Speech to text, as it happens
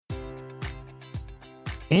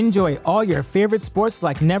Enjoy all your favorite sports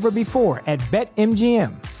like never before at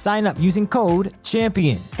BetMGM. Sign up using code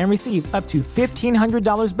CHAMPION and receive up to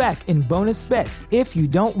 $1,500 back in bonus bets if you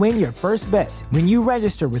don't win your first bet. When you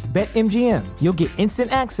register with BetMGM, you'll get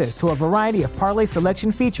instant access to a variety of parlay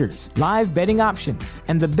selection features, live betting options,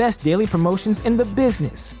 and the best daily promotions in the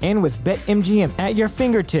business. And with BetMGM at your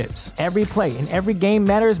fingertips, every play and every game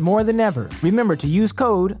matters more than ever. Remember to use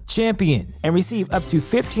code CHAMPION and receive up to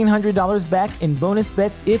 $1,500 back in bonus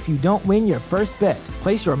bets if you don't win your first bet.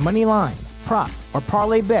 Place your money line, prop, or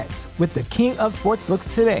parlay bets with the king of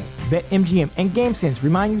sportsbooks today. BetMGM and GameSense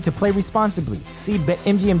remind you to play responsibly. See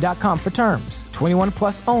BetMGM.com for terms. 21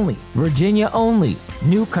 plus only. Virginia only.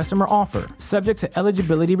 New customer offer. Subject to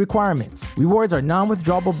eligibility requirements. Rewards are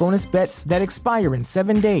non-withdrawable bonus bets that expire in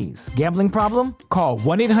 7 days. Gambling problem? Call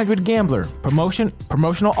 1-800-GAMBLER.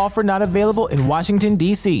 Promotional offer not available in Washington,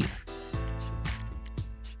 D.C.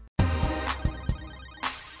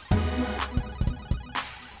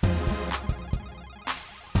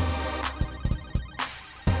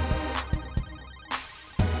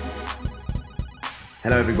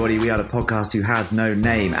 Hello everybody, we are the podcast who has no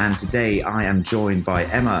name, and today I am joined by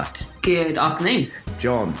Emma. Good afternoon.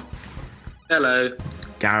 John. Hello.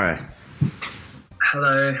 Gareth.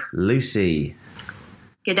 Hello. Lucy.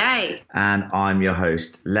 Good day. And I'm your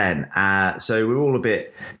host, Len. So we're all a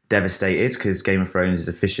bit devastated because Game of Thrones is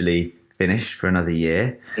officially finished for another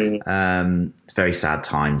year. It's very sad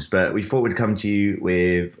times, but we thought we'd come to you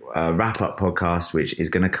with a wrap-up podcast which is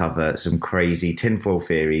going to cover some crazy tinfoil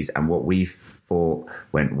theories and what we thought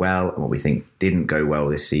went well and what we think didn't go well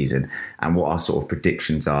this season, and what our sort of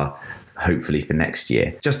predictions are hopefully for next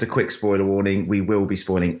year. Just a quick spoiler warning, we will be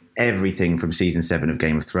spoiling everything from season 7 of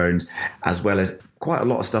Game of Thrones, as well as quite a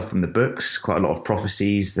lot of stuff from the books, quite a lot of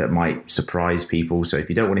prophecies that might surprise people. So if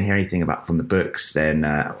you don't want to hear anything about from the books, then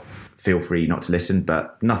feel free not to listen,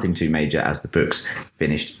 but nothing too major as the books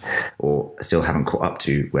finished or still haven't caught up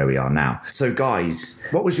to where we are now. So guys,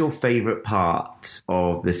 what was your favourite part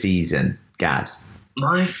of the season? Gaz?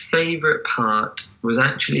 My favourite part was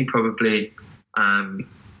actually probably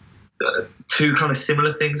two kind of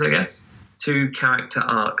similar things, I guess. Two character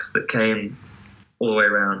arcs that came all the way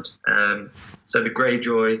around. So the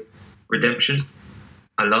Greyjoy redemption,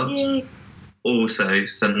 I loved. Yay. Also,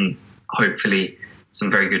 hopefully some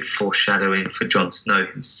very good foreshadowing for Jon Snow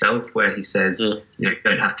himself, where he says, you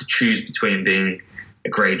don't have to choose between being a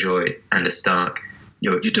Greyjoy and a Stark.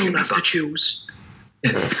 You don't have to choose.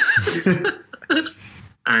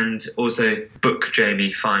 And also Book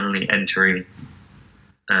Jamie finally entering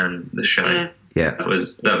the show. Yeah, that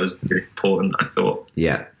was really important, I thought.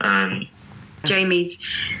 Yeah. Jamie's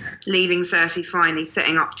leaving Cersei finally,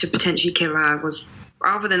 setting up to potentially kill her, was,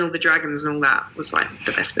 other than all the dragons and all that, was like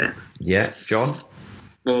the best bit. Yeah, John?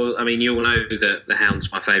 Well, I mean, you all know that the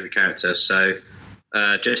Hound's my favourite character, so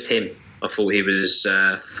just him. I thought he was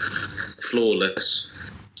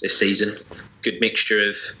flawless this season. Good mixture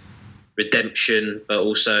of redemption, but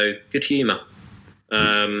also good humour.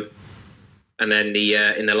 And then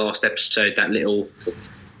in the last episode, that little,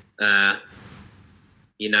 I'm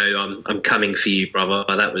coming for you, brother.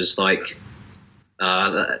 That was like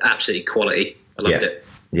absolutely quality. I loved it.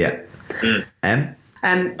 Yeah.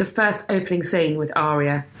 The first opening scene with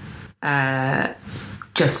Arya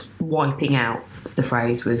just wiping out the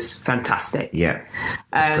phrase was fantastic. Yeah,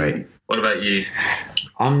 that's great. What about you?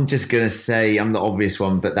 I'm just going to say, I'm the obvious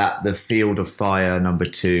one, but that the Field of Fire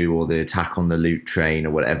 #2 or the attack on the loot train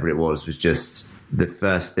or whatever it was just the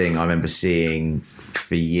first thing I remember seeing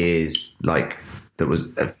for years, like that was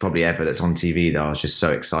probably ever that's on TV, that I was just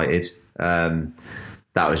so excited.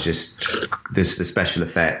 That was just the special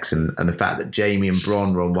effects and the fact that Jamie and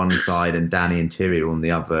Bronn were on one side and Dany and Tyrion were on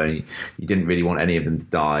the other. And you didn't really want any of them to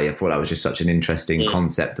die. I thought that was just such an interesting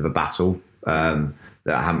concept of a battle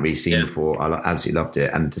that I haven't really seen before. I absolutely loved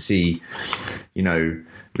it. And to see,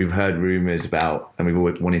 we've heard rumours about, and we've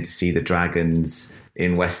always wanted to see the dragons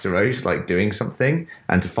in Westeros, like doing something,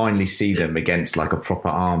 and to finally see them against like a proper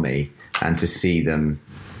army and to see them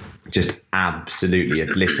just absolutely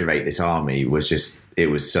obliterate this army it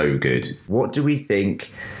was so good. What do we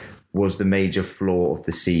think was the major flaw of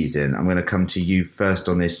the season? I'm going to come to you first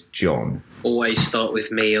on this, John. Always start with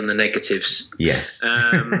me on the negatives. Yes.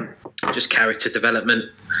 Just character development,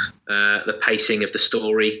 the pacing of the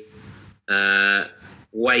story,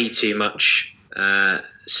 way too much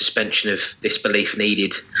suspension of disbelief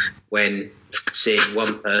needed when seeing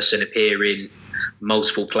one person appear in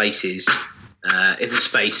multiple places in the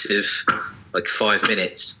space of like 5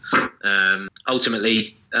 minutes.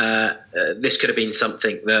 Ultimately, this could have been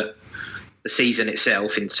something that the season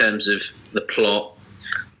itself, in terms of the plot,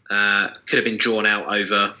 could have been drawn out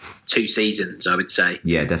over 2 seasons, I would say.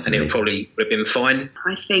 Yeah, And definitely. it probably would have been fine.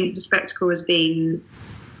 I think the spectacle has been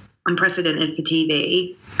unprecedented for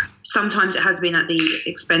TV. Sometimes it has been at the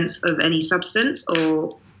expense of any substance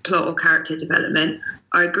or plot or character development.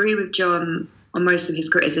 I agree with John on most of his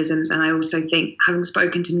criticisms, and I also think, having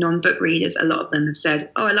spoken to non-book readers, a lot of them have said,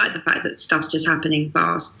 I like the fact that stuff's just happening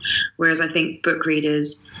fast. Whereas I think book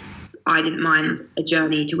readers, I didn't mind a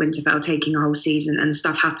journey to Winterfell taking a whole season and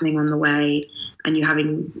stuff happening on the way and you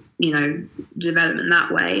having, development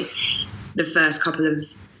that way. The first couple of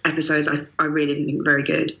episodes I really didn't think were very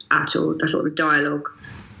good at all. I thought the dialogue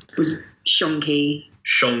was shonky.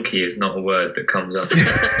 Shonky is not a word that comes up.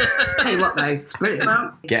 Tell you what, though, it's brilliant.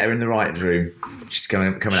 Well, Get her in the writing room. She's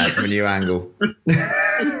coming out from a new angle.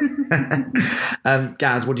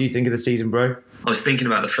 Gaz, what do you think of the season, bro? I was thinking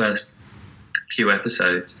about the first few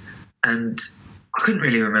episodes, and I couldn't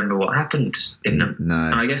really remember what happened in them. No.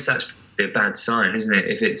 And I guess that's a bad sign, isn't it?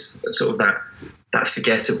 If it's sort of that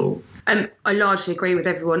forgettable. I largely agree with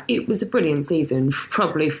everyone. It was a brilliant season,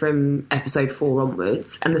 probably from episode 4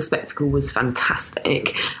 onwards, and the spectacle was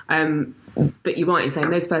fantastic. But you're right in saying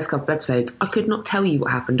those first couple of episodes, I could not tell you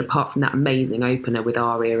what happened apart from that amazing opener with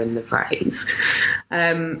Arya and the phrase.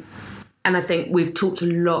 And I think we've talked a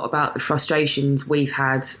lot about the frustrations we've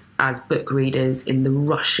had as book readers in the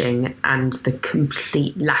rushing and the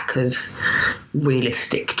complete lack of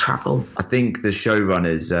realistic travel. I think the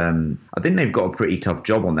showrunners, I think they've got a pretty tough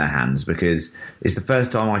job on their hands, because it's the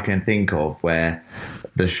first time I can think of where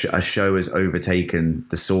a show has overtaken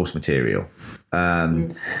the source material.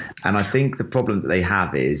 And I think the problem that they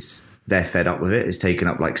have is they're fed up with it. It's taken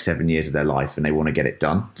up like 7 years of their life and they want to get it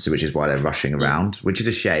done. So which is why they're rushing around, which is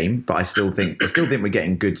a shame. But I still think we're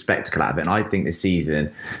getting good spectacle out of it. And I think this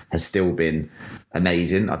season has still been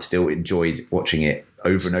amazing. I've still enjoyed watching it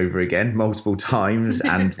over and over again multiple times.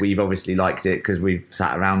 And we've obviously liked it because we've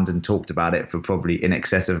sat around and talked about it for probably in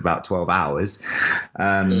excess of about 12 hours.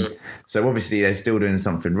 So obviously they're still doing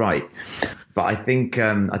something right. But I think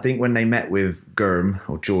when they met with Gurm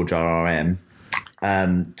or George RRM,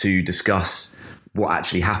 to discuss what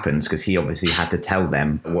actually happens, because he obviously had to tell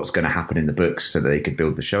them what's going to happen in the books so that they could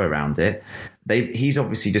build the show around it. He's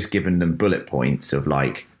obviously just given them bullet points of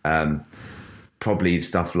like probably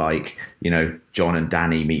stuff like, John and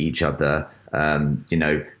Dany meet each other.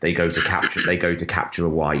 They go to capture a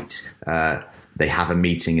white. They have a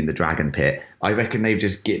meeting in the Dragon Pit. I reckon he's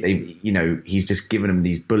just given them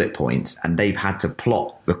these bullet points and they've had to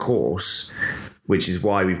plot the course, which is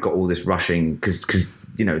why we've got all this rushing, because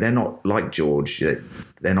they're not like George.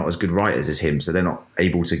 They're not as good writers as him, so they're not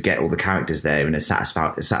able to get all the characters there in a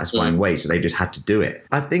satisfying way, so they've just had to do it.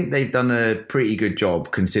 I think they've done a pretty good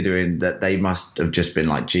job, considering that they must have just been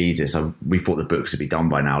like, Jesus, we thought the books would be done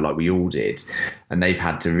by now, like we all did, and they've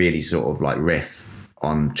had to really sort of like riff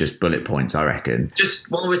on just bullet points, I reckon.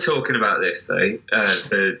 Just while we're talking about this, though,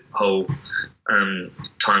 the whole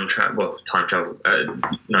time travel.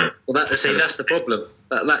 No. Well, that's the problem.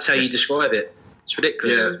 That's how you describe it. It's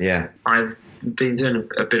ridiculous. Yeah. I've been doing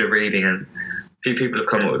a bit of reading, and a few people have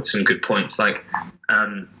come up with some good points. Like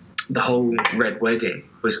the whole Red Wedding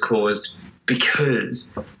was caused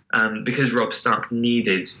because Robb Stark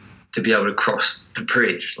needed to be able to cross the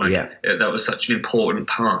bridge. That was such an important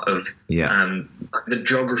part of the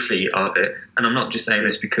geography of it. And I'm not just saying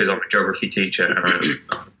this because I'm a geography teacher and I'm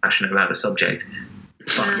passionate about the subject.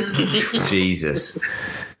 But Jesus.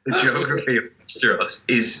 the geography of Westeros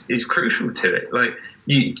is crucial to it. Like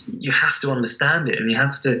you have to understand it, and you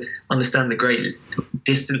have to understand the great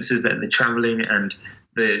distances that they're traveling and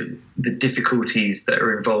the difficulties that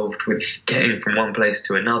are involved with getting from one place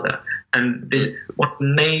to another. And one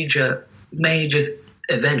major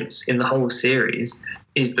events in the whole series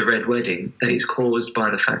is the Red Wedding that is caused by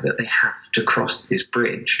the fact that they have to cross this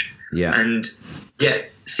bridge. Yeah. And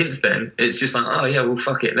yet since then it's just like, oh yeah, well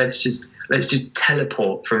fuck it, let's just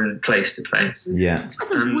teleport from place to place. Yeah.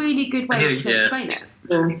 That's a really good way to explain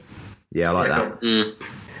it. Yeah, I like that.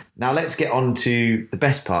 Now let's get on to the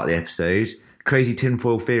best part of the episode, crazy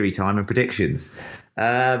tinfoil theory time and predictions.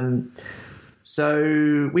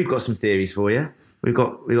 So we've got some theories for you. We've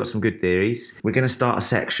got some good theories. We're going to start a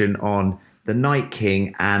section on the Night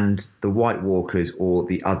King and the White Walkers, or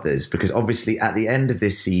the others, because obviously at the end of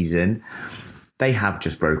this season, they have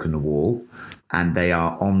just broken the wall and they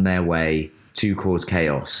are on their way to cause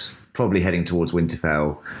chaos, probably heading towards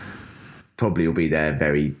Winterfell. Probably will be there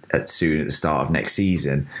very soon at the start of next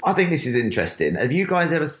season. I think this is interesting. Have you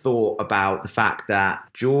guys ever thought about the fact that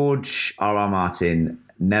George R.R. Martin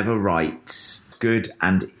never writes good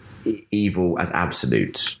and evil as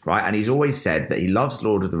absolutes, right? And he's always said that he loves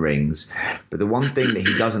Lord of the Rings, but the one thing that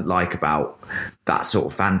he doesn't like about that sort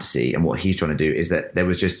of fantasy and what he's trying to do is that there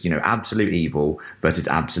was just, absolute evil versus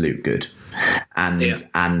absolute good. And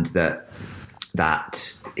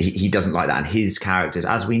that he doesn't like that. And his characters,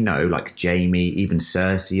 as we know, like Jamie, even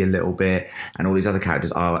Cersei a little bit, and all these other characters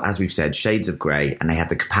are, as we've said, shades of grey, and they have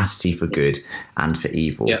the capacity for good and for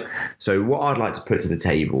evil. Yeah. So what I'd like to put to the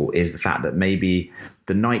table is the fact that maybe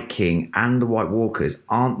the Night King and the White Walkers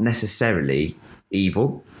aren't necessarily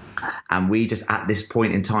evil, and we just at this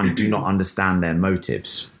point in time do not understand their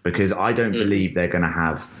motives, because I don't believe they're going to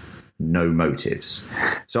have no motives.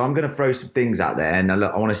 So I'm going to throw some things out there, and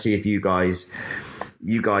I want to see if you guys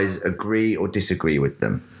agree or disagree with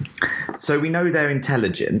them. So we know they're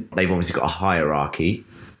intelligent. They've obviously got a hierarchy,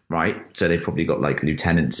 right? So they've probably got like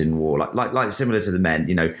lieutenants in war, like similar to the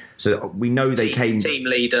men, So we know they came team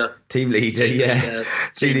leader, yeah,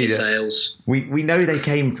 team leader. Sales. We know they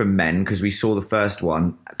came from men because we saw the first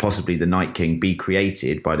one, possibly the Night King, be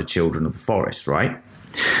created by the children of the forest, right?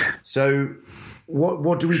 So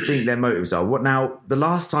what do we think their motives are? Now, the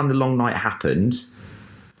last time the Long Night happened,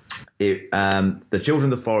 the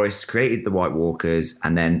children of the forest created the White Walkers,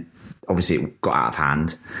 and then obviously it got out of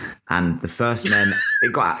hand. And the first men,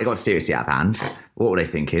 it got seriously out of hand. What were they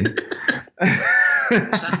thinking?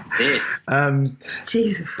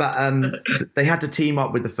 Jesus. But they had to team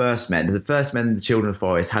up with the first men. The first men, the children of the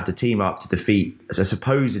forest, had to team up to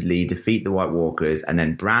supposedly defeat the White Walkers, and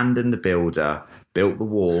then Brandon the Builder built the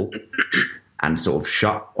wall and sort of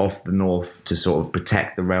shut off the north to sort of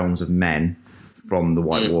protect the realms of men from the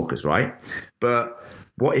White Walkers, right? But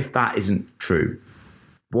what if that isn't true?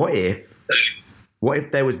 What if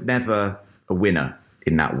there was never a winner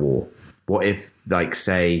in that war? What if, like,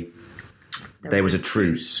 say, there was a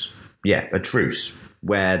truce? Yeah, a truce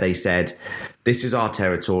where they said, this is our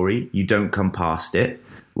territory, you don't come past it.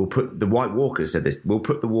 The White Walkers said this, we'll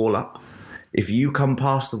put the wall up. If you come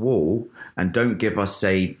past the wall and don't give us,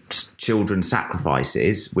 say, children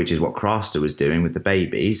sacrifices, which is what Craster was doing with the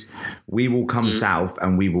babies, we will come south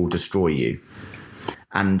and we will destroy you.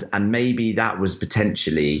 And maybe that was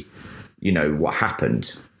potentially, what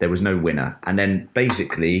happened. There was no winner. And then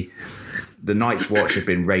basically the Night's Watch had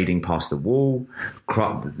been raiding past the wall.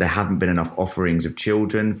 There haven't been enough offerings of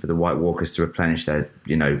children for the White Walkers to replenish their,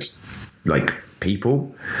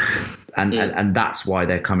 people. And that's why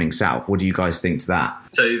they're coming south. What do you guys think to that?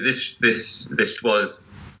 So this was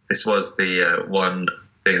the one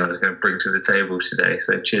thing I was going to bring to the table today.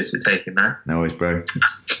 So cheers for taking that. No worries, bro.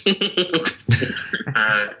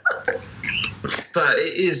 But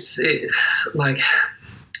it's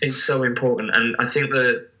so important, and I think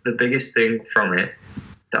the biggest thing from it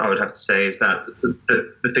that I would have to say is that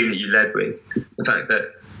the thing that you led with, the fact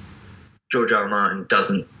that George R. R. Martin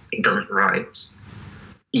doesn't write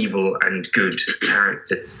evil and good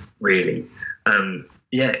characters, really.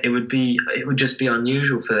 It would just be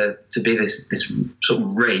unusual for there to be this sort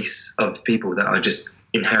of race of people that are just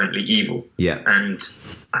inherently evil. Yeah. And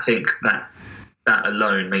I think that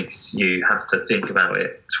alone makes you have to think about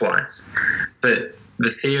it twice. But the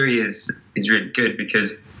theory is really good,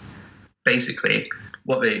 because basically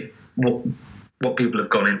what people have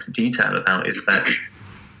gone into detail about is that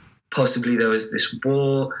possibly there was this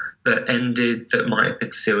war that ended that might have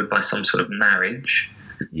been sealed by some sort of marriage.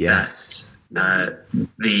 Yes. That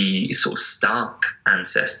the sort of Stark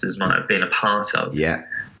ancestors might have been a part of. Yeah.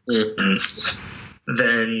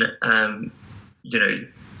 Then,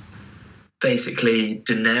 basically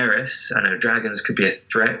Daenerys and her dragons could be a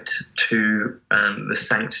threat to the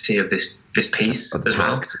sanctity of this peace as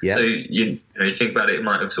well. Yeah. So you think about it, it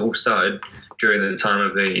might have all started during the time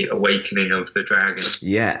of the awakening of the dragons.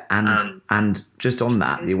 Yeah, and just on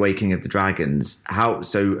that, the awakening of the dragons,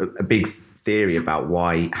 a big theory about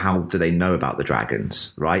how do they know about the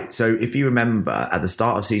dragons, right? So if you remember, at the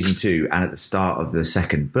start of season 2 and at the start of the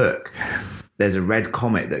second book, there's a red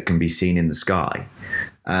comet that can be seen in the sky.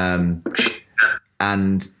 And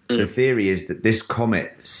the theory is that this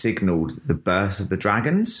comet signaled the birth of the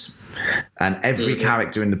dragons. And every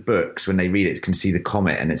character in the books, when they read it, can see the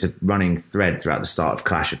comet, and it's a running thread throughout the start of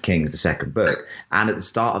Clash of Kings, the second book. And at the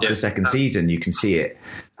start of the second season, you can see it,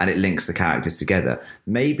 and it links the characters together.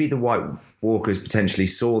 Maybe the White Walkers potentially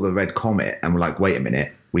saw the red comet and were like, "Wait a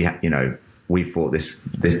minute, we thought this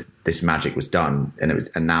magic was done,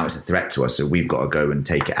 and now it's a threat to us, so we've got to go and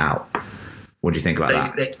take it out." What do you think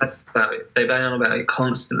about that? They bang on about it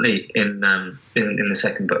constantly in the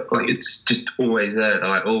second book. Like, it's just always there. They're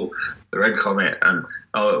like, "Oh, the red comet," and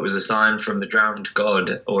 "Oh, it was a sign from the drowned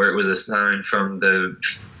god," or "It was a sign from the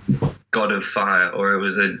god of fire, or it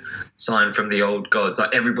was a sign from the old gods.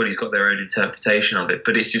 Like, everybody's got their own interpretation of it,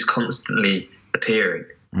 but it's just constantly appearing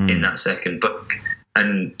in that second book.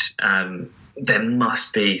 And there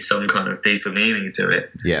must be some kind of deeper meaning to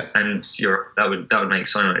it. Yeah. And that would make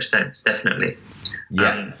so much sense, definitely.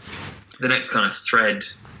 Yeah. The next kind of thread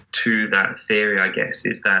to that theory, I guess,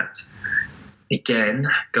 is that, again,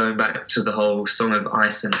 going back to the whole Song of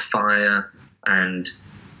Ice and Fire, and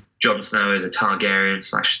Jon Snow is a Targaryen /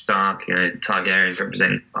 Stark, Targaryens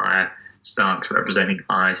representing fire, Starks representing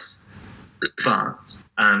ice. But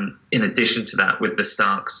in addition to that, with the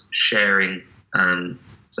Starks sharing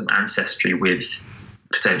some ancestry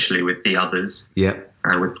potentially with the others,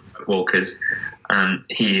 with Walkers,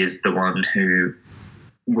 he is the one who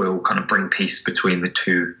will kind of bring peace between the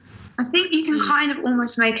two. I think you can kind of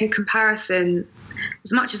almost make a comparison,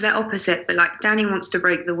 as much as they're opposite, but like Dany wants to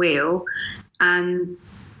break the wheel, and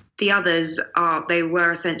the others they were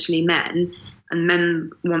essentially men, and men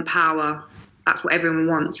want power. That's what everyone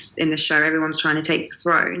wants in the show. Everyone's trying to take the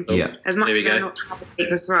throne. Yeah. As much as they're not trying to take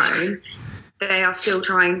the throne, they are still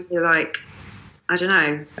trying to, like, I don't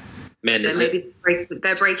know. Men,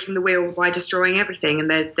 they're breaking the wheel by destroying everything, and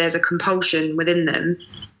there's a compulsion within them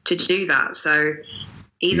to do that. So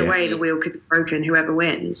either way, the wheel could be broken, whoever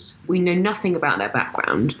wins. We know nothing about their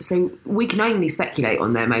background, so we can only speculate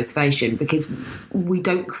on their motivation because we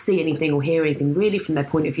don't see anything or hear anything really from their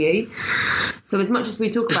point of view. So as much as we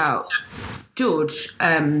talk about George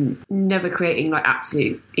never creating like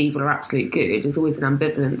absolute evil or absolute good, there's always an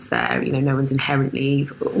ambivalence there. No one's inherently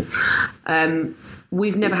evil.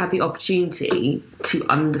 We've never had the opportunity to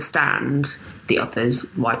understand the others,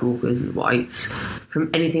 White Walkers and Whites, from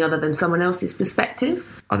anything other than someone else's perspective.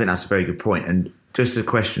 I think that's a very good point. And just a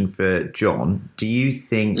question for John. Do you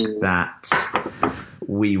think that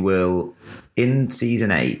we will, in season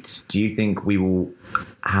 8, do you think we will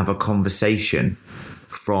have a conversation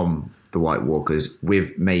from the White Walkers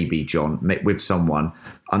with maybe John, with someone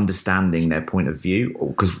understanding their point of view?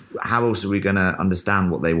 Because how else are we going to understand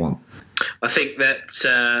what they want? I think that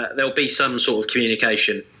there'll be some sort of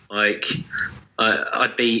communication. Like,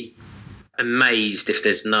 I'd be amazed if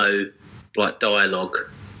there's no like dialogue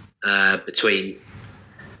between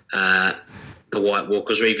the White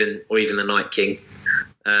Walkers or even the Night King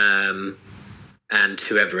and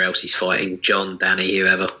whoever else he's fighting, Jon, Dany,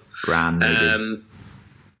 whoever. Bran, maybe.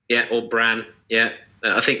 Or Bran. Yeah,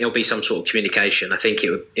 I think there'll be some sort of communication. I think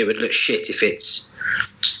it would look shit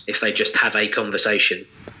if they just have a conversation.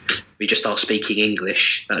 We just start speaking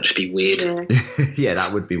English. That'd just be weird. Yeah,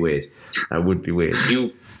 that would be weird.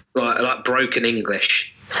 You like broken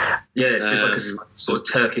English. Yeah, just like a sort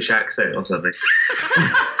of Turkish accent or something.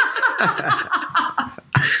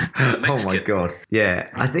 Oh my god! Yeah,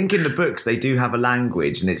 I think in the books they do have a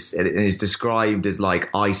language, and it is described as like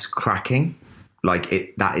ice cracking.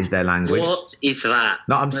 Like that is their language. What is that?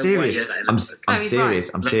 No, I'm serious. I'm serious.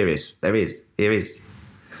 Right. I'm serious. There is.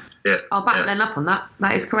 Yeah, I'll back Len up on that.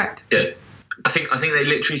 That is correct. Yeah, I think they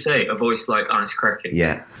literally say a voice like ice cracking.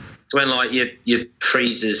 Yeah. It's when like your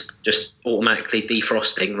freezer's just automatically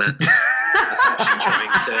defrosting. That's actually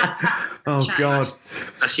trying to. Oh god.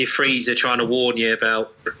 That's your freezer trying to warn you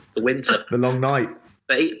about the winter, the long night.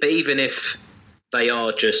 But even if they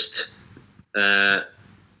are just on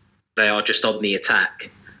the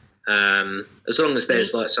attack, as long as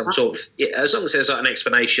there's like some sort of as long as there's like an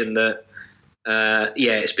explanation that.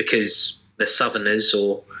 It's because the Southerners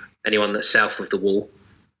or anyone that's south of the wall,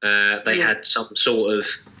 they had some sort of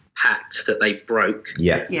pact that they broke.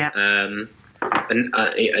 Yeah. And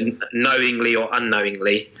knowingly or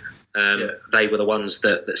unknowingly, they were the ones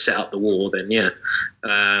that set up the war. Then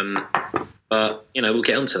but we'll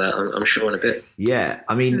get onto that. I'm sure in a bit. Yeah,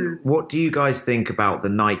 I mean, what do you guys think about the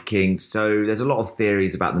Night King? So there's a lot of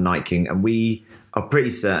theories about the Night King, and we are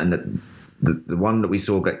pretty certain that. The one that we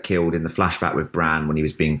saw get killed in the flashback with Bran when he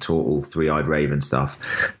was being taught all three-eyed raven stuff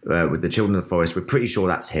with the Children of the Forest, we're pretty sure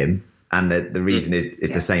that's him. And the reason is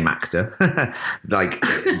the same actor. Like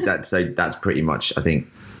that. So that's pretty much, I think,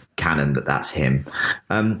 canon that's him.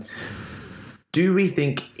 Do we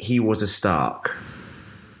think he was a Stark?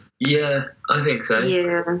 Yeah, I think so.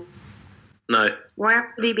 Yeah. No. Why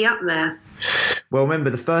would he be up there? Well, remember,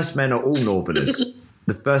 the First Men are all Northerners.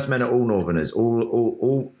 The First Men are all Northerners.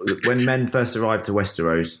 All when men first arrived to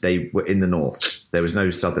Westeros, they were in the north. There was no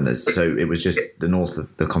Southerners, so it was just the north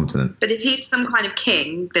of the continent. But if he's some kind of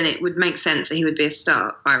king, then it would make sense that he would be a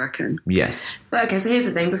Stark, I reckon. Yes. But okay, so here's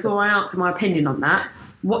the thing. Before I answer my opinion on that,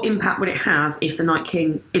 what impact would it have if the Night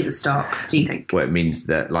King is a Stark, do you think? Well, it means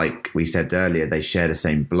that, like we said earlier, they share the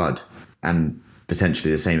same blood. And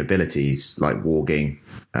potentially the same abilities, like warging,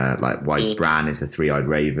 like why Bran is the three-eyed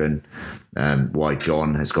raven, why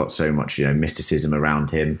Jon has got so much, mysticism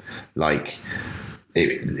around him. Like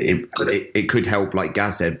it could help, like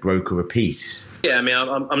Gaz said, broker a peace. Yeah, I mean,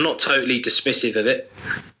 I'm not totally dismissive of it.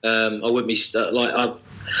 I wouldn't be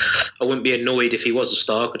I wouldn't be annoyed if he was a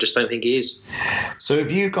Stark. I just don't think he is. So,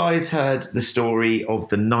 have you guys heard the story of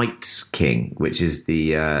the Night's King, which is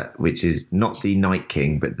not the Night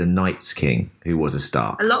King, but the Night's King, who was a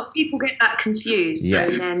Stark? A lot of people get that confused, Yeah.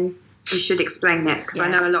 so then you should explain it, because I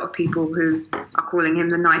know a lot of people who are calling him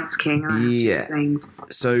the Night's King. I have to explain.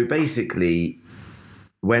 So basically,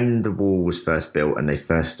 when the wall was first built and they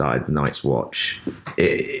first started the Night's Watch,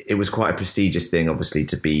 it was quite a prestigious thing, obviously,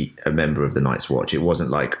 to be a member of the Night's Watch. It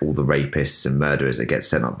wasn't like all the rapists and murderers that get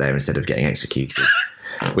sent up there instead of getting executed,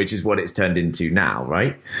 which is what it's turned into now,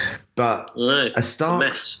 right? But a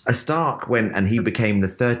Stark went and he became the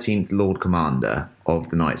 13th Lord Commander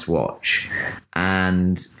of the Night's Watch,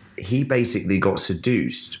 and he basically got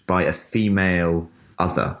seduced by a female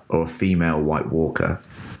other, or a female White Walker.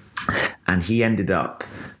 And he ended up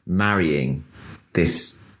marrying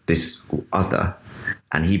this other,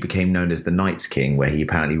 and he became known as the Night's King, where he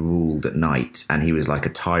apparently ruled at night, and he was like a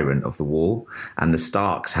tyrant of the wall, and the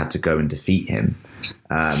Starks had to go and defeat him.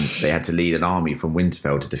 They had to lead an army from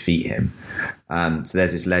Winterfell to defeat him. So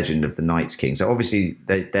there's this legend of the Night's King. So obviously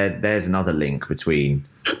there's another link between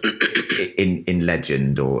in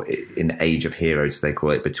legend, or in Age of Heroes they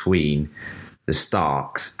call it, between the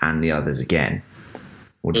Starks and the others again.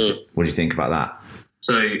 What do you think about that?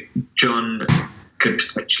 So Jon could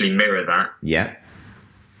potentially mirror that. Yeah.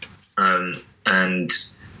 And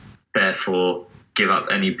therefore give up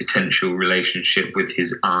any potential relationship with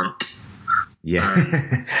his aunt. Yeah.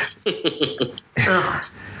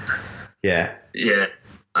 Yeah. Yeah.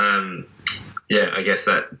 I guess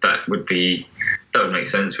that would make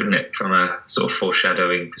sense, wouldn't it? From a sort of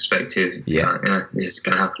foreshadowing perspective. Yeah. This is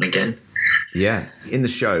going to happen again. Yeah. In the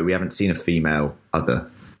show, we haven't seen a female other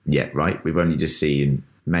yet, right? We've only just seen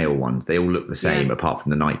male ones. They all look the same, apart from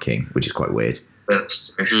the Night King, which is quite weird.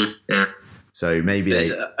 That's yeah. So maybe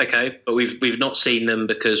okay, but we've not seen them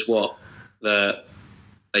because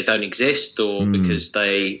they don't exist, or because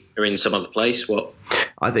they are in some other place. What?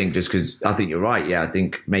 I think you're right. Yeah, I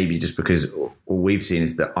think maybe just because all we've seen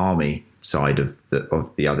is the army side of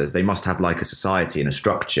the others. They must have like a society and a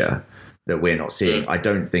structure that we're not seeing. I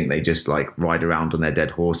don't think they just like ride around on their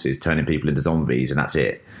dead horses, turning people into zombies, and that's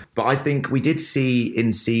it. But I think we did see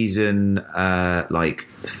in season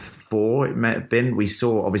 4, it may have been, we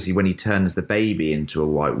saw obviously when he turns the baby into a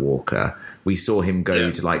White Walker, we saw him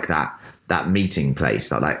go to like that meeting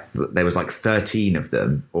place. Like there was like 13 of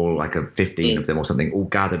them, or like 15 of them or something, all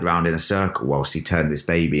gathered round in a circle whilst he turned this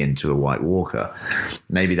baby into a White Walker.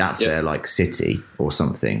 Maybe that's their like city or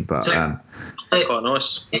something. But quite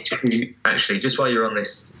nice. Actually, just while you're on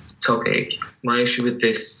this topic, my issue with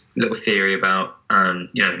this little theory about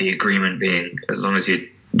the agreement being, as long as you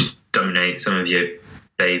just donate some of your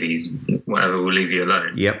babies, whatever, will leave you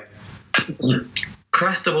alone. Yep.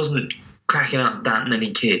 Craster wasn't cracking up that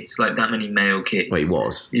many kids, like that many male kids. Well, he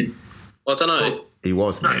was. I don't know. He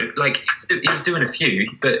was, mate. No, like he was doing a few,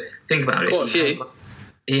 but think about it. Quite a few.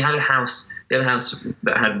 He had a house. He had a house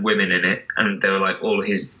that had women in it, and they were like all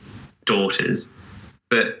his daughters.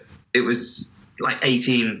 But it was like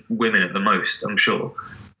 18 women at the most, I'm sure.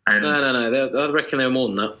 And No. I reckon there were more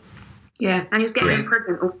than that. Yeah. And he was getting them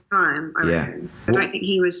pregnant all the time, I reckon. I don't think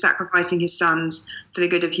he was sacrificing his sons for the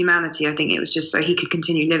good of humanity. I think it was just so he could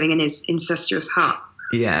continue living in his incestuous hut.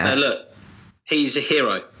 Yeah. Now look, he's a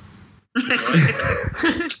hero.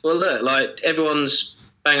 Right? Well, look, like everyone's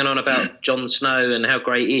banging on about Jon Snow and how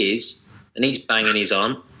great he is, and he's banging his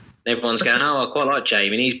aunt. And everyone's going, "Oh, I quite like Jaime,"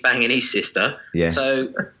 and he's banging his sister. Yeah.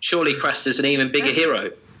 So surely Craster's an even bigger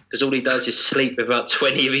hero, because all he does is sleep with about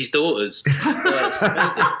 20 of his daughters. Well, that's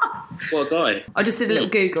amazing. What a guy. I just did a little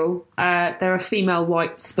Google. There are female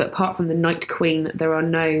whites, but apart from the Night Queen, there are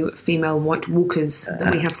no female White Walkers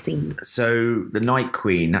that we have seen. So the Night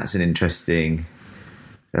Queen, that's an interesting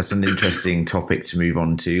topic to move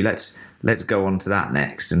on to. Let's go on to that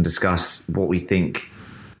next and discuss what we think,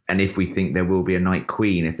 and if we think there will be a Night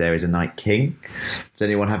Queen if there is a Night King. Does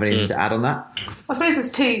anyone have anything to add on that? I suppose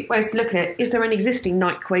there's two ways to look at it. Is there an existing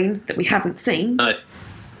Night Queen that we haven't seen? No.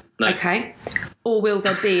 Okay. Or will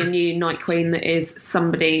there be a new Night Queen that is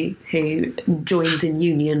somebody who joins in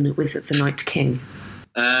union with the Night King?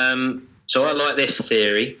 So I like this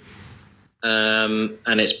theory, and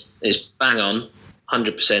it's bang on,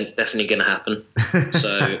 100%, definitely going to happen.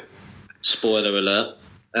 So, spoiler alert: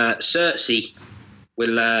 Cersei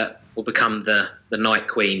will become the Night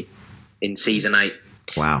Queen in season 8.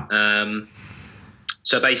 Wow.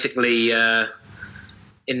 So basically,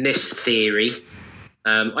 in this theory,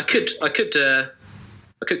 I could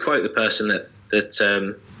quote the person that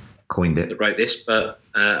Coined it. that wrote this, but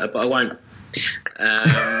I won't.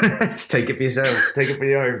 Take it for yourself. Take it for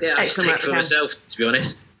your own. Yeah, I'll just take it for myself, to be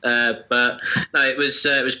honest. But no, it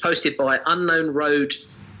was posted by Unknown Road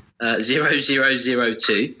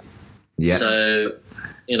 0002. Yeah. So,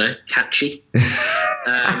 catchy.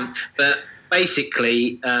 But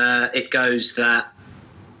basically, it goes that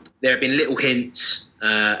there have been little hints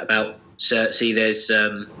about Cersei. There's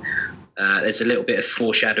a little bit of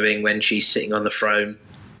foreshadowing when she's sitting on the throne,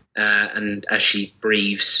 and as she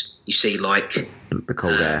breathes, you see like the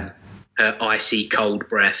cold air, her icy cold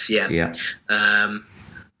breath. Yeah.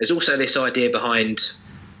 There's also this idea behind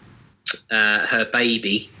her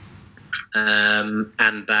baby,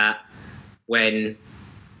 and that when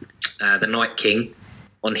the Night King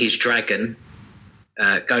on his dragon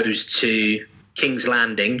goes to King's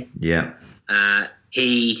Landing,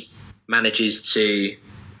 he manages to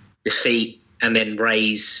defeat and then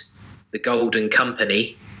raise the Golden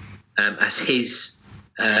Company as his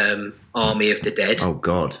army of the dead. Oh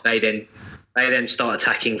God! They then start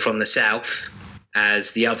attacking from the south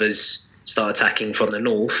as the others start attacking from the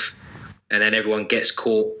north, and then everyone gets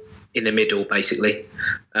caught in the middle, basically.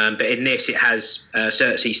 But in this, it has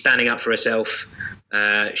Cersei standing up for herself.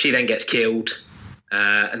 She then gets killed,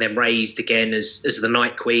 and then raised again as the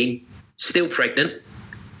Night Queen, still pregnant,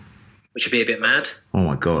 which would be a bit mad. Oh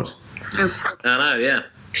my God! I know, yeah.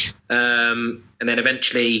 And then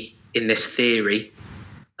eventually, in this theory,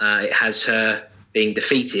 it has her being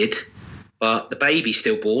defeated, but the baby's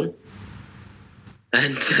still born,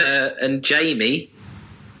 and Jaime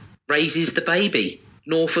raises the baby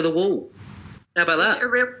north of the wall. How about that?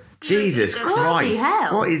 Jesus Christ!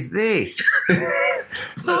 hell. What is this? I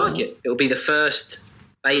like it. It'll be the first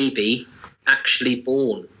baby actually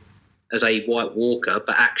born as a White Walker,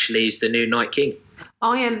 but actually is the new Night King.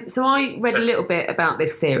 So I read a little bit about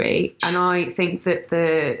this theory, and I think that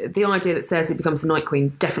the idea that Cersei becomes the Night Queen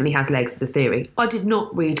definitely has legs as a theory. I did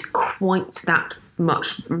not read quite that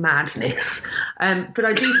much madness, but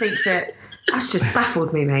I do think that that's just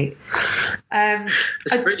baffled me, mate.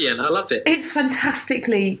 It's brilliant. I love it. It's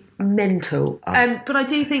fantastically mental. But I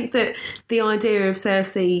do think that the idea of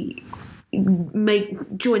Cersei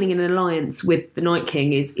joining an alliance with the Night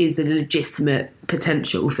King is a legitimate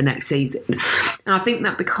potential for next season. And I think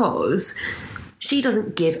that because she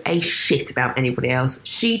doesn't give a shit about anybody else.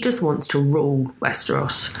 She just wants to rule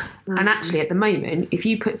Westeros. And actually, at the moment, if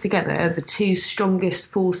you put together the two strongest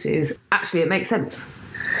forces, actually it makes sense.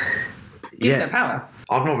 Gives her power.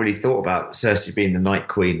 I've not really thought about Cersei being the Night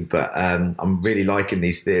Queen, but I'm really liking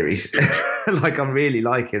these theories. I'm really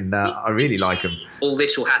liking that. I really like them. All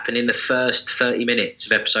this will happen in the first 30 minutes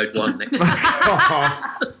of episode 1 next week.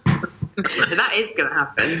 That is going to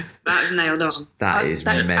happen. That is nailed on. That is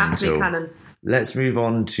mental. Absolute canon. Let's move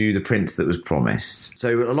on to the Prince That Was Promised.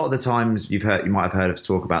 So a lot of the times you might have heard us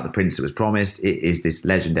talk about the Prince That Was Promised. It is this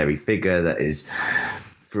legendary figure that is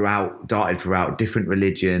darted throughout different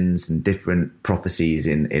religions and different prophecies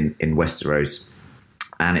in Westeros.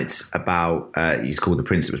 And it's about, he's called the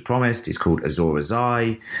Prince That Was Promised. He's called Azor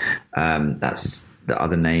Ahai. That's the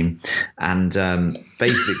other name. And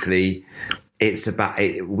basically, it's about,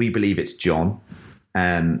 we believe it's Jon,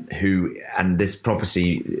 and this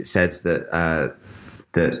prophecy says that,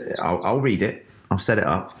 I'll read it. I'll set it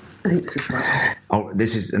up. I think this is right.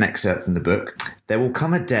 This is an excerpt from the book. There will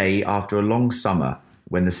come a day after a long summer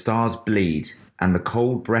when the stars bleed and the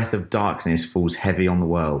cold breath of darkness falls heavy on the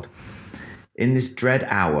world. In this dread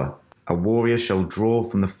hour, a warrior shall draw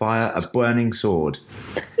from the fire a burning sword.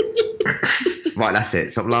 Right, that's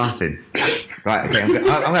it. Stop laughing. Right, okay,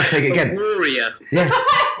 I'm going to take it again. Warrior. Yeah.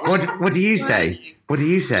 What do you say? What do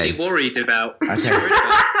you say? Is he worried about? Okay.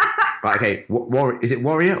 Right, okay. Is it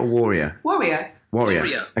warrior or warrior? Warrior.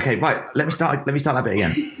 Okay, right. Let me start that bit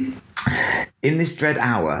again. In this dread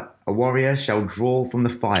hour, a warrior shall draw from the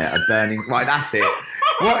fire a burning... Right, that's it.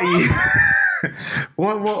 What are you...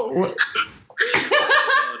 What?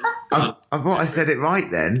 I thought I said it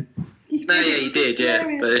right then. No, yeah, you did, yeah.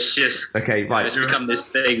 But it's just... Okay, right. It's become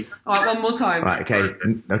this thing. All right, one more time. Right,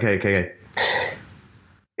 okay.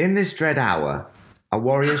 In this dread hour, a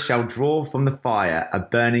warrior shall draw from the fire a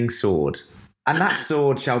burning sword. And that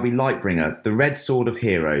sword shall be Lightbringer, the red sword of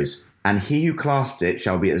heroes. And he who clasps it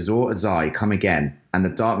shall be Azor Ahai, come again, and the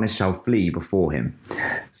darkness shall flee before him.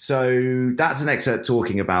 So that's an excerpt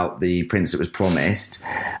talking about the Prince That Was Promised,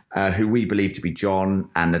 who we believe to be Jon,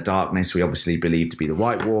 and the darkness we obviously believe to be the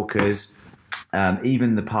White Walkers.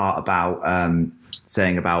 Even the part about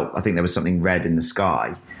saying about, I think there was something red in the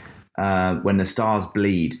sky. When the stars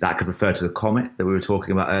bleed, that could refer to the comet that we were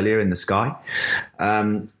talking about earlier in the sky.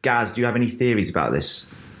 Gaz, do you have any theories about this?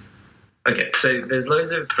 Okay, so there's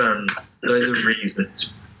loads of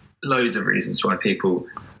reasons why people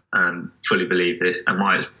fully believe this, and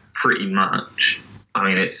why it's pretty much, I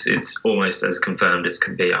mean, it's almost as confirmed as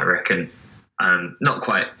can be, I reckon. Not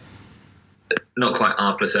quite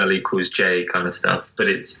R plus L equals J kind of stuff, but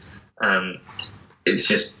it's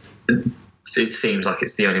just, it seems like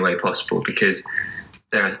it's the only way possible, because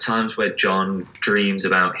there are times where Jon dreams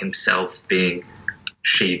about himself being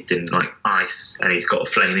sheathed in like ice, and he's got a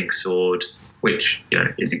flaming sword, which, you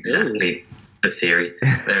know, is exactly the theory.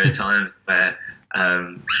 There are times where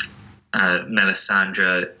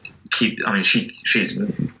Melisandre she's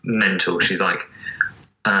mental. She's like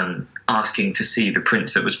asking to see the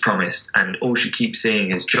prince that was promised, and all she keeps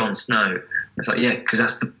seeing is Jon Snow. It's like, yeah, because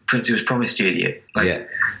that's the prince who was promised, you idiot. Like, yeah.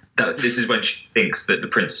 This is when she thinks that the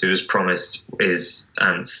prince who was promised is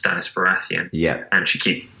Stannis Baratheon. Yeah. And she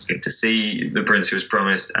keeps asking to see the prince who was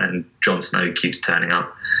promised, and Jon Snow keeps turning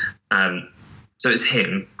up. So it's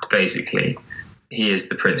him, basically. He is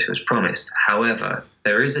the prince who was promised. However,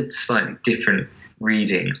 there is a slightly different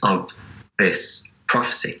reading of this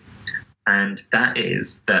prophecy. And that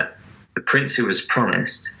is that the prince who was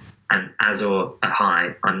promised and Azor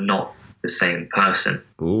Ahai are not the same person.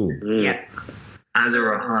 Ooh. Yeah.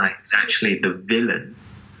 Azor Ahai is actually the villain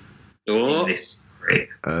in this story.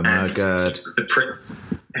 Oh my God. The prince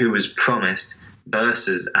who was promised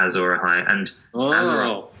versus Azor Ahai, and Azor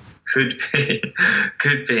Ahai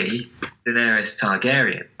could be Daenerys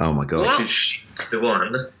Targaryen. Oh my God. Because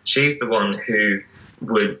she's the one who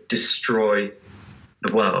would destroy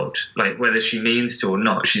the world, like whether she means to or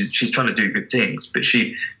not. She's trying to do good things, but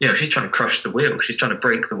she's trying to crush the wheel. She's trying to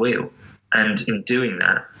break the wheel, and in doing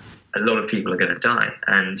that, a lot of people are going to die.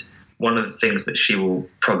 And one of the things that she will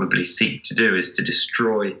probably seek to do is to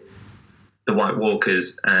destroy the White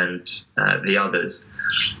Walkers and the others.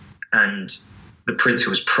 And the prince who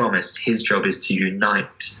was promised, his job is to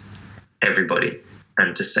unite everybody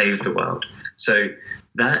and to save the world. So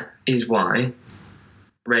that is why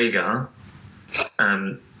Rhaegar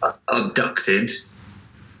abducted,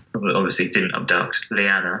 obviously didn't abduct,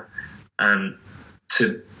 Lyanna,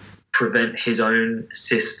 to prevent his own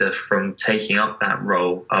sister from taking up that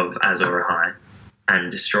role of Azor Ahai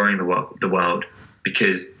and destroying the world,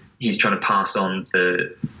 because he's trying to pass on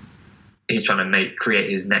he's trying to create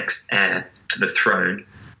his next heir to the throne,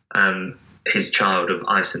 his child of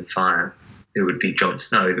ice and fire, who would be Jon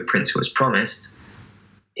Snow, the prince who was promised.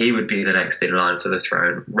 He would be the next in line for the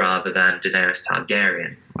throne, rather than Daenerys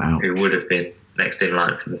Targaryen, who would have been next in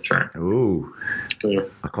line for the throne. Ooh,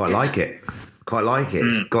 I quite like it.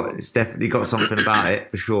 It's definitely got something about it,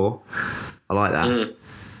 for sure. I like that.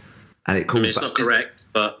 And it calls it's not correct,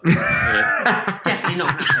 but definitely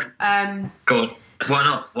not happening. Go on. Why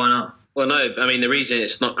not? Well, no. I mean, the reason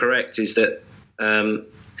it's not correct is that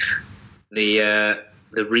the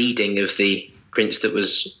reading of the prince that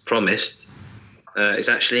was promised is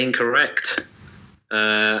actually incorrect.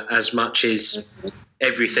 As much as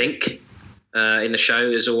everything in the show,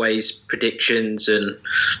 there's always predictions and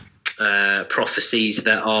prophecies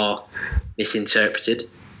that are misinterpreted.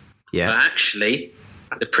 Yeah. But actually,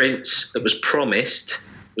 the prince that was promised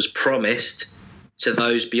to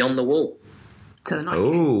those beyond the wall. To the Night King.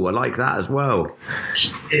 Oh, I like that as well.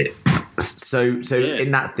 So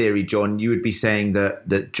in that theory, John, you would be saying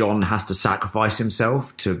that Jon has to sacrifice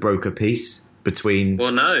himself to broker peace between...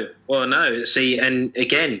 Well, no. See, and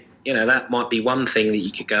again, that might be one thing that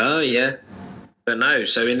you could go, oh, yeah. But no,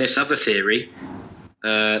 so in this other theory,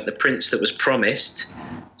 the prince that was promised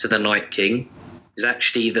to the Night King is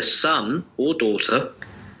actually the son or daughter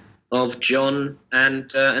of Jon and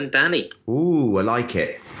Dany. Ooh, I like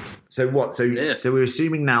it. So what? So we're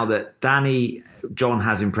assuming now that Jon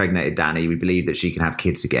has impregnated Dany. We believe that she can have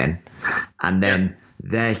kids again, and then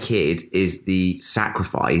their kid is the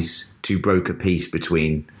sacrifice to broker peace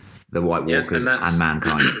between the White Walkers and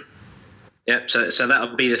mankind. Yep. So that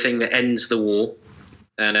would be the thing that ends the war,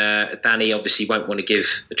 and Dany obviously won't want to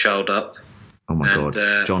give the child up. Oh my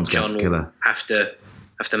God! Jon's going to kill her. Have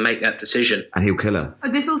to make that decision, and he'll kill her.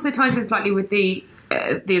 This also ties in slightly with the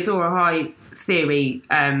Azor Ahai theory,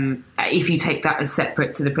 if you take that as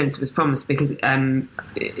separate to the prince who was promised, because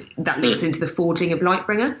that links into the forging of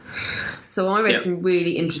Lightbringer. So I read some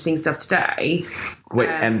really interesting stuff today. Wait,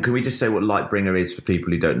 can we just say what Lightbringer is for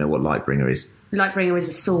people who don't know what Lightbringer is? Lightbringer is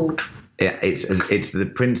a sword. Yeah, it's the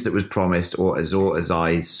prince that was promised, or Azor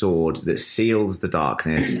Ahai's sword that seals the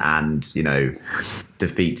darkness and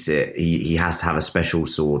defeats it. He has to have a special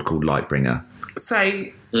sword called Lightbringer. So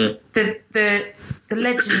the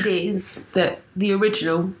legend is that the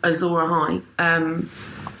original Azor Ahai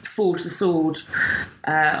forged the sword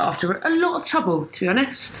after a lot of trouble, to be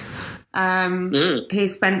honest. He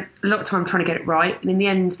spent a lot of time trying to get it right, and in the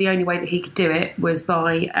end, the only way that he could do it was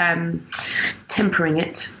by tempering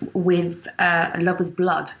it with a lover's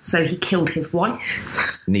blood. So he killed his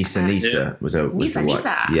wife. Nisa was the wife.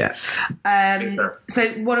 Yeah.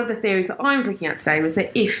 So one of the theories that I was looking at today was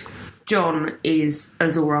that if Jon is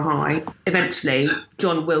Azor Ahai, eventually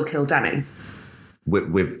Jon will kill Dany.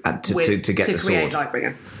 To get the sword.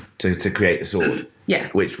 Lightbringer. To create the sword. Yeah.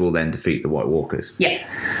 Which will then defeat the White Walkers. Yeah.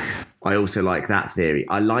 I also like that theory.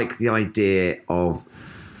 I like the idea of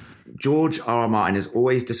George R. R. Martin has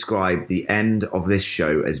always described the end of this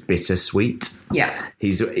show as bittersweet. Yeah.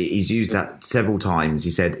 He's used that several times. He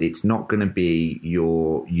said it's not going to be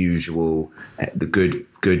your usual the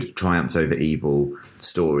good triumphs over evil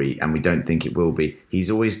story, and we don't think it will be. He's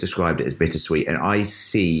always described it as bittersweet, and I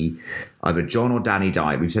see either Jon or Dany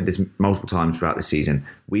die. We've said this multiple times throughout the season.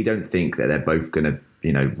 We don't think that they're both going to,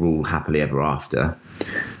 rule happily ever after.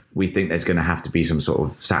 We think there's going to have to be some sort of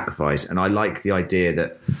sacrifice. And I like the idea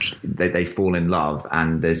that they fall in love,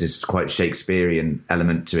 and there's this quite Shakespearean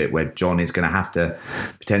element to it where Jon is going to have to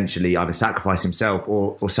potentially either sacrifice himself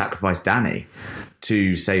or sacrifice Dany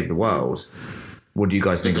to save the world. What do you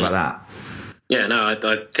guys think about that? Yeah, no, I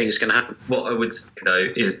think it's going to happen. What I would say, though,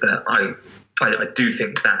 is that I do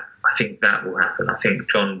think that will happen. I think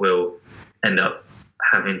Jon will end up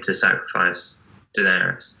having to sacrifice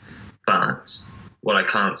Daenerys. But what I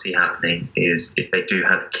can't see happening is if they do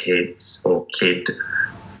have kids or kid,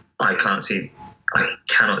 I cannot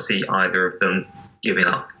see either of them giving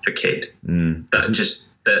up the kid.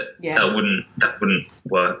 That wouldn't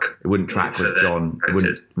work. It wouldn't track with Jon. It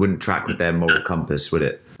wouldn't track with their moral compass, would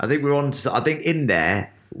it? I think I think in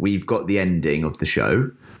there we've got the ending of the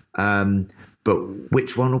show. But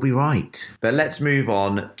which one will be right? But let's move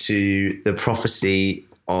on to the prophecy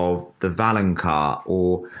of the Valonqar,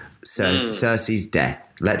 or Cersei's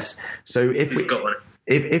death.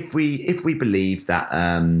 If we believe that,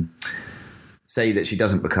 say that she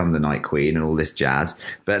doesn't become the Night Queen and all this jazz,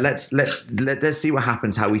 but let's see what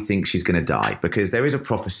happens, how we think she's going to die, because there is a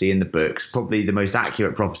prophecy in the books, probably the most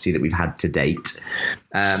accurate prophecy that we've had to date.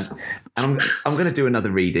 And I'm going to do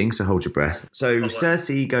another reading, so hold your breath. So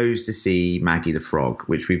Cersei goes to see Maggie the Frog,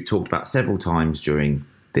 which we've talked about several times during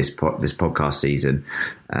this podcast season,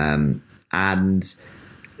 and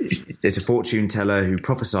there's a fortune teller who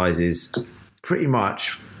prophesizes pretty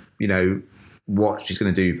much, what she's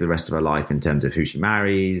going to do for the rest of her life in terms of who she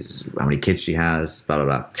marries, how many kids she has, blah, blah,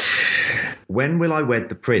 blah. When will I wed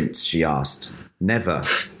the prince? She asked. Never.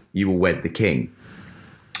 You will wed the king.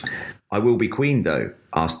 I will be queen, though,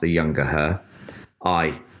 asked the younger her.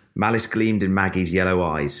 Aye. Malice gleamed in Maggie's yellow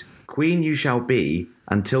eyes. Queen you shall be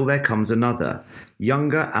until there comes another,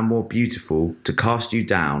 younger and more beautiful, to cast you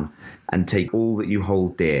down and take all that you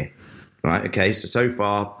hold dear. Right, okay, so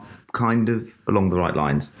far, kind of along the right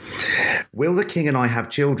lines. Will the king and I have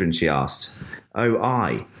children, she asked. Oh,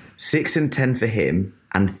 aye. 6 and 10 for him,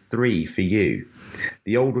 and 3 for you.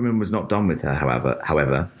 The old woman was not done with her,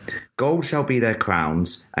 however. Gold shall be their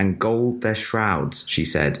crowns, and gold their shrouds, she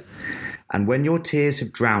said. And when your tears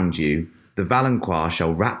have drowned you, the Valonqar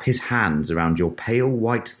shall wrap his hands around your pale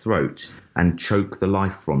white throat and choke the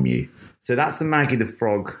life from you. So that's the Maggie the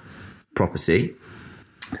Frog prophecy.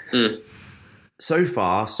 So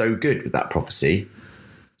far, so good with that prophecy.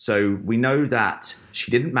 So we know that she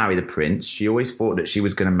didn't marry the prince. She always thought that she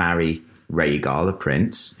was going to marry Rhaegar, the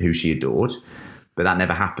prince, who she adored. But that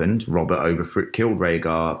never happened. Robert killed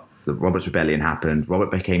Rhaegar. Robert's rebellion happened. Robert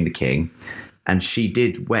became the king. And she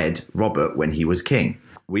did wed Robert when he was king.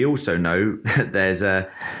 We also know that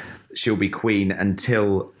she'll be queen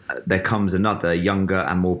until there comes another, younger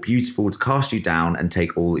and more beautiful, to cast you down and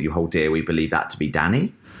take all that you hold dear. We believe that to be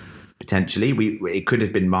Dany, potentially. It could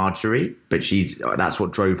have been Marjorie, but that's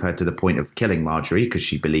what drove her to the point of killing Marjorie, because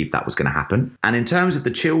she believed that was going to happen. And in terms of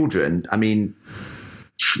the children, I mean,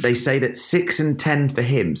 they say that 6 and 10 for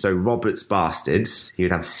him. So Robert's bastards, he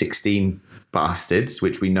would have 16 bastards,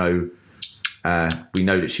 which we know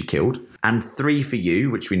that she killed. And 3 for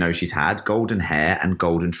you, which we know she's had, golden hair and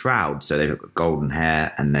golden shroud. So they've got golden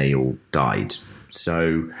hair and they all died.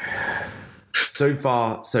 So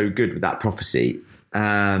far, so good with that prophecy.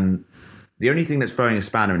 The only thing that's throwing a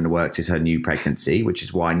spanner in the works is her new pregnancy, which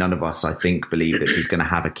is why none of us, I think, believe that she's going to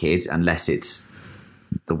have a kid, unless it's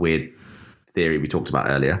the weird theory we talked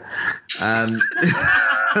about earlier,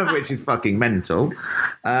 which is fucking mental.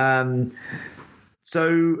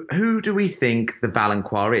 So who do we think the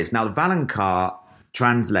Valonqar is? Now, the Valonqar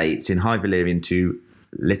translates in High Valyrian to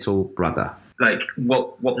little brother. Like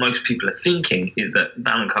what most people are thinking is that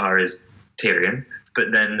Valonqar is Tyrion,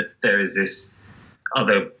 but then there is this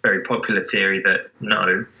other very popular theory that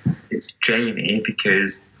no, it's Jaime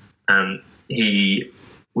because he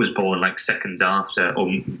was born like seconds after, or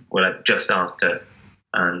whatever, just after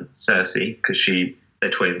Cersei, because they're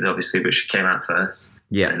twins obviously, but she came out first.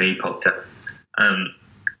 Yeah, and he popped up.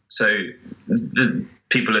 So the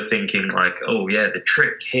people are thinking like, oh yeah, the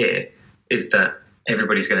trick here is that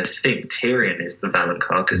everybody's going to think Tyrion is the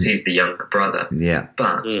Valonqar because he's the younger brother. Yeah,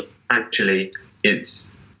 but actually,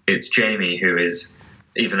 it's Jaime who is,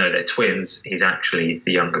 even though they're twins, he's actually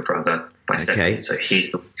the younger brother by second. So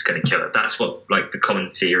he's the one who's going to kill her. That's what like the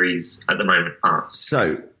common theories at the moment are.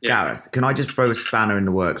 So Gareth, can I just throw a spanner in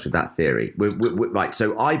the works with that theory? Right.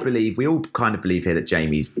 So I believe we all kind of believe here that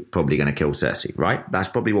Jaime's probably going to kill Cersei. Right. That's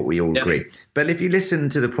probably what we all agree. But if you listen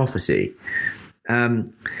to the prophecy,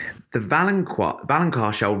 the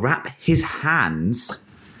Valonqar shall wrap his hands.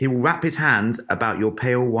 He will wrap his hands about your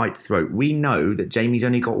pale white throat. We know that Jaime's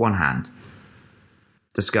only got one hand.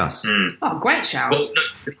 Discuss. Oh, great shout. Well, no,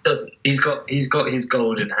 he doesn't. He's got his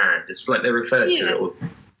golden hand. It's like they refer to it.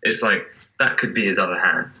 It's like that could be his other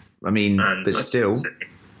hand. I mean, but still.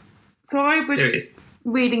 So I was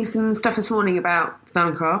reading some stuff this morning about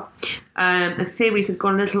Valonqar. The theories have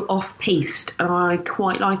gone a little off-piste, and I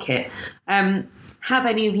quite like it. Have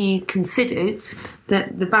any of you considered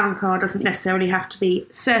that the Valonqar doesn't necessarily have to be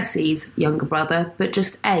Cersei's younger brother, but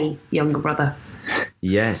just a younger brother?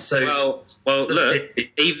 Yes. So, well, look.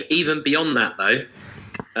 Even beyond that, though,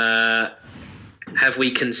 have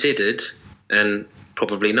we considered? And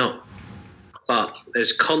probably not. But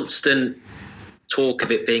there's constant talk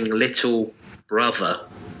of it being little brother.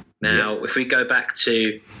 Now, if we go back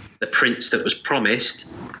to the prince that was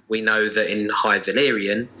promised, we know that in High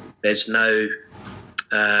Valyrian, there's no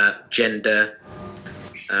gender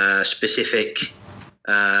specific.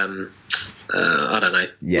 I don't know,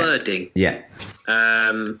 wording. Yeah.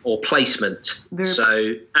 Or placement.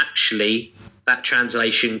 So actually, that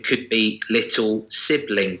translation could be little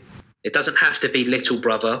sibling. It doesn't have to be little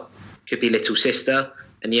brother. It could be little sister.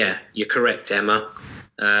 And yeah, you're correct, Emma.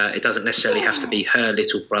 It doesn't necessarily have to be her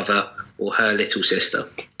little brother or her little sister.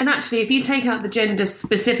 And actually, if you take out the gender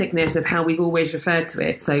specificness of how we've always referred to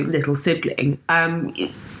it, so little sibling,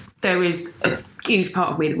 there is a huge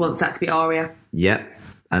part of me that wants that to be Arya. Yeah.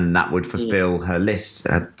 And that would fulfill her list.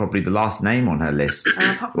 Probably the last name on her list.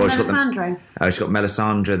 Apart from Melisandre. She's got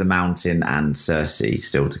Melisandre, the Mountain, and Cersei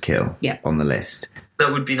still to kill on the list.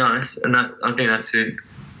 That would be nice, and I think that's a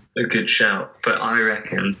good shout. But I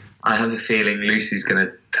reckon, I have a feeling Lucy's going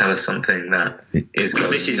to tell us something that is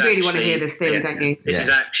going to... You really want to hear this theory, don't you? This is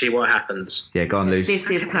actually what happens. Yeah, go on, Lucy. This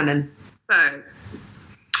is canon. So,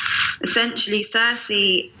 essentially,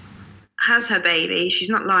 Cersei has her baby. She's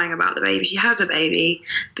not lying about the baby. She has a baby,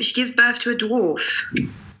 but she gives birth to a dwarf.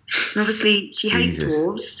 And obviously, she hates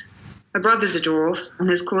dwarves. Her brother's a dwarf and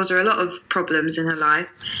has caused her a lot of problems in her life.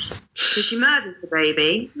 So she murders the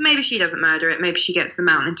baby. Maybe she doesn't murder it. Maybe she gets the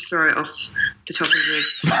Mountain to throw it off the top of the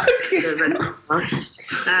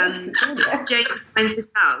red. James finds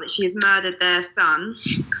this out that she has murdered their son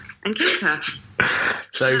and killed her.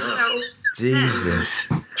 So, Jesus.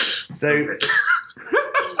 So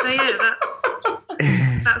yeah,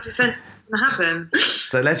 that's essentially going to happen.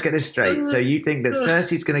 So let's get this straight. So you think that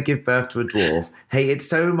Cersei's going to give birth to a dwarf, hated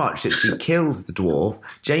so much that she kills the dwarf.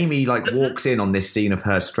 Jaime walks in on this scene of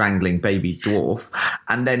her strangling baby dwarf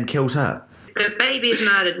and then kills her. The baby is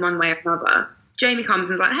murdered one way or another. Jaime comes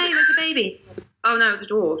and is like, hey, there's a baby. Oh no, it's a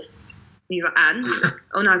dwarf. And he's like, and?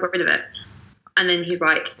 Oh no, I got rid of it. And then he's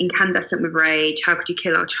like, incandescent with rage. How could you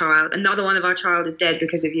kill our child? Another one of our child is dead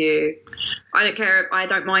because of you. I don't care. I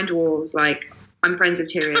don't mind dwarves. Like, I'm friends with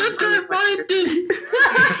Tyrion. I don't mind him.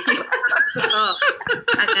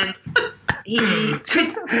 And then he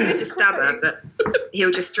could stab her, but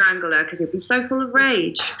he'll just strangle her because he'll be so full of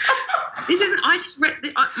rage. This isn't. I just read.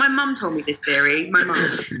 My mum told me this theory. My mum.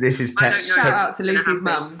 This is shout out to Lucy's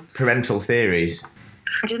mum. Parental theories.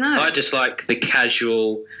 I don't know. I just like the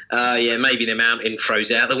casual, maybe the Mountain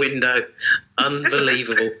throws it out the window.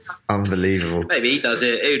 Unbelievable. Unbelievable. Maybe he does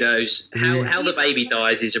it. Who knows? How the baby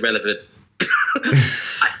dies is irrelevant.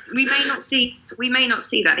 We may not see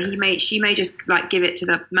that. She may just give it to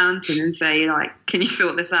the Mountain and say can you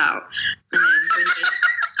sort this out? And then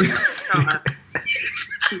when they start,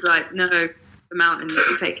 she's like, no, the Mountain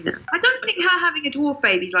is taking it. I don't think her having a dwarf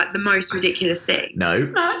baby is the most ridiculous thing.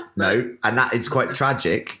 No, and that is quite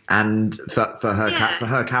tragic. And for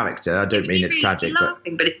her character, I don't mean it's tragic, but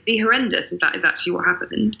it'd be horrendous if that is actually what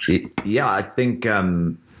happened. Yeah, I think.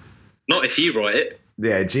 Not if you write it.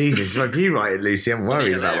 Yeah, Jesus. Like you write it, Lucy. I'm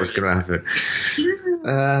worried about what's going to happen.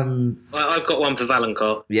 I've got one for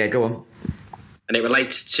Valonqar. Yeah, go on. And it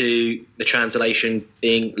relates to the translation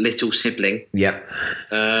being little sibling. Yep.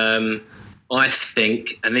 I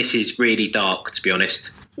think, and this is really dark to be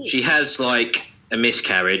honest, she has like a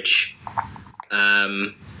miscarriage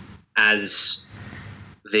as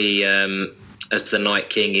the Night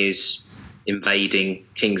King is invading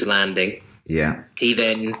King's Landing. Yeah. He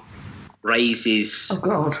then raises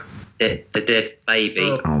the dead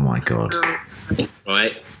baby. Oh my God.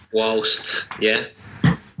 Right? Whilst,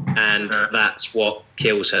 and that's what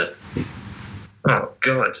kills her. Oh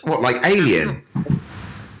God! What, like Alien?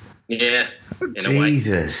 Yeah, in a way.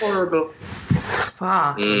 Jesus. Horrible.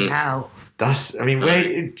 Fucking hell. That's, I mean,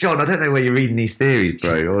 where, John, I don't know where you're reading these theories,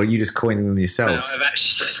 bro, or are you just coining them yourself? I've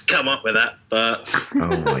actually just come up with that, but...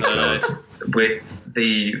 Oh my God. With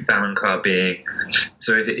the Valonqar being,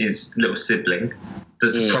 so it is little sibling,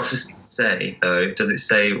 does the prophecy say, though, does it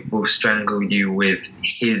say, will strangle you with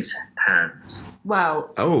his hands?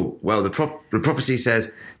 Well, Oh, well, the prophecy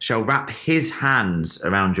says, shall wrap his hands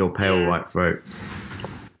around your pale white throat.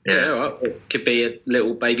 Yeah, well, it could be a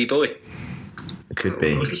little baby boy. It could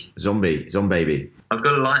be. Zombaby. I've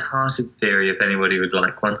got a light-hearted theory if anybody would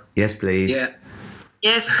like one. Yes, please. Yeah,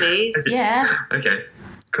 Yes, please. yeah. Okay,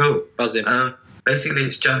 cool. buzzing. Basically,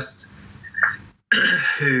 it's just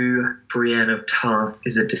who Brienne of Tarth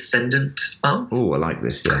is a descendant of. Oh, I like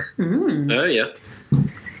this, yeah. Oh, yeah.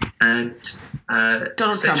 And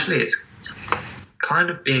Donald essentially it's kind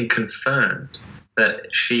of being confirmed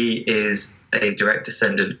that she is a direct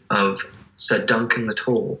descendant of Sir Duncan the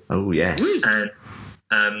Tall. Oh, yes. And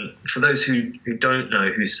for those who don't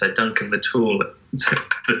know who Sir Duncan the Tall,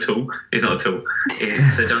 the Tall is not a tool,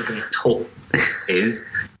 is Sir Duncan the Tall is,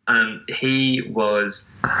 he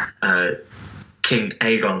was King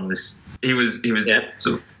Aegon. He was the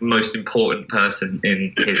sort of most important person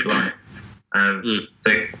in his life.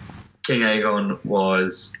 So King Aegon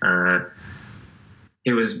was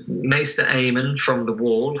he was Maester Aemon from The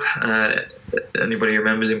Wall. Anybody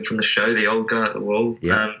remembers him from the show, the old guy at The Wall?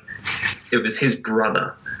 Yeah. It was his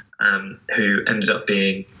brother who ended up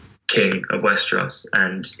being King of Westeros,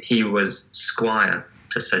 and he was squire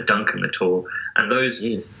to Sir Duncan the Tall. And those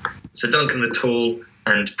Sir Duncan the Tall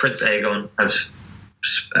and Prince Aegon have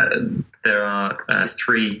there are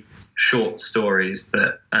 3 short stories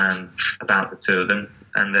that about the two of them,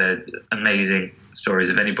 and they're amazing stories.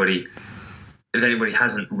 If anybody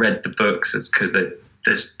hasn't read the books, it's because they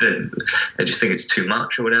just think it's too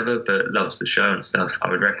much or whatever, but loves the show and stuff, I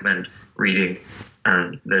would recommend reading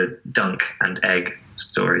the Dunk and Egg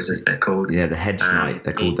stories, as they're called. Yeah, the Hedge Knight.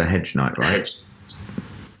 They're called the Hedge Knight, right?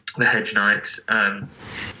 The Hedge Knight.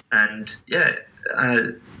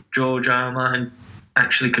 George R. R. Martin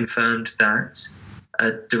actually confirmed that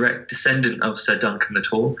a direct descendant of Sir Duncan the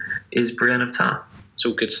Tall is Brienne of Tarth. It's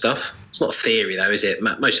all good stuff. It's not a theory, though, is it?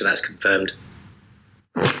 Most of that's confirmed.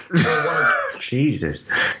 Jesus.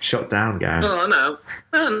 Shot down, Garen. Oh, no.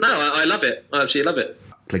 Oh, no, I love it. I absolutely love it.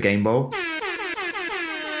 Clegane Bowl.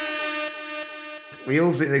 We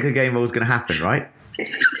all think the Clegane Bowl is going to happen, right?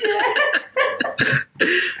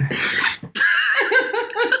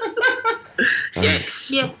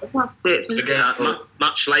 Yes. Yeah, that's it.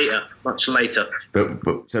 Much later. But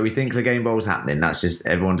so we think Clegane Bowl's happening. That's just,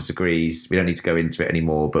 everyone disagrees. We don't need to go into it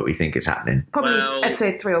anymore, but we think it's happening. Probably Well,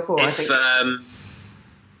 episode 3 or 4, I think.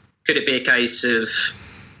 Could it be a case of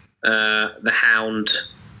the Hound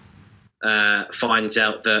finds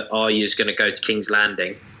out that Arya's going to go to King's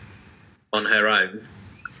Landing on her own,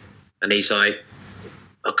 and he's like,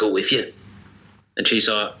 I'll go with you. And she's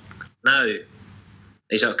like, no.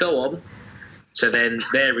 He's like, go on. So then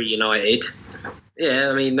they're reunited. Yeah,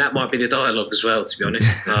 I mean, that might be the dialogue as well, to be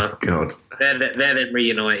honest. God. They're then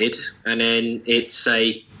reunited, and then it's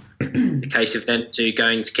a case of them two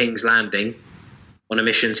going to King's Landing on a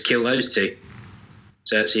mission to kill those two,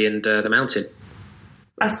 Cersei and the Mountain.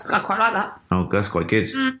 I quite like that. Oh, that's quite good.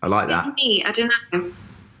 I like that. I don't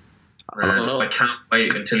know. I can't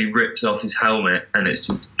wait until he rips off his helmet and it's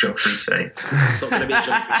just Joffrey's face. It's not going to be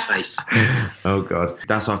Joffrey's face. Oh, God.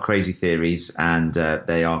 That's our crazy theories, and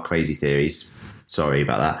they are crazy theories. Sorry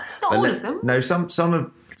about that. Not all of them. No, some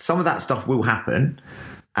of that stuff will happen,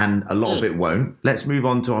 and a lot of it won't. Let's move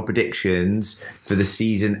on to our predictions for the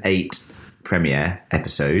season 8 premiere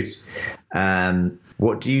episodes.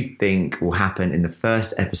 What do you think will happen in the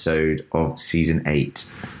first episode of season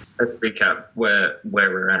 8? Let's recap where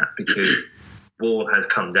we're at, because Wall has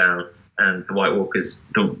come down and the White Walkers,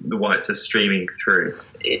 the Whites are streaming through.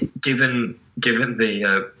 Given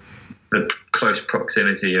the close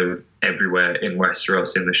proximity of everywhere in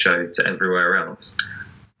Westeros in the show to everywhere else.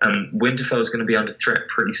 Winterfell's going to be under threat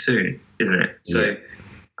pretty soon, isn't it? So,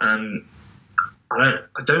 I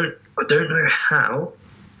don't know how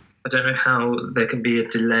there can be a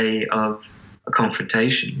delay of a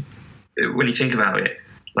confrontation. When you think about it,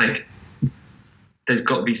 like, there's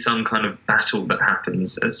got to be some kind of battle that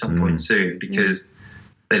happens at some point soon, because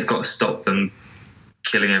they've got to stop them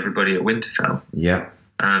killing everybody at Winterfell. Yeah.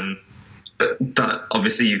 But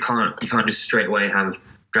obviously you can't just straight away have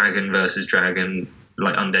dragon versus dragon,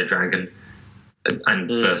 like undead dragon, and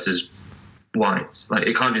versus whites. Like,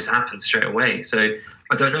 it can't just happen straight away. So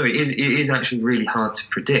I don't know. It is actually really hard to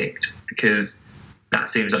predict, because that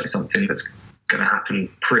seems like something that's going to happen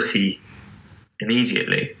pretty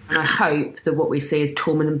immediately. And I hope that what we see is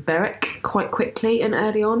Tormund and Beric quite quickly and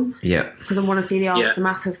early on. Yeah. Because I want to see the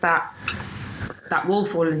aftermath of that wall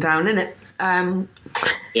falling down, innit?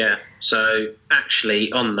 Yeah. So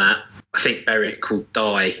actually, on that, I think Beric will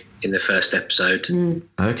die in the first episode,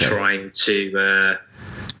 Okay. trying to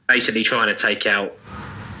take out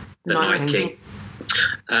the Night King.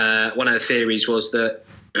 One of the theories was that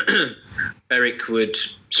Beric would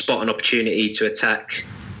spot an opportunity to attack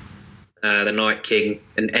the Night King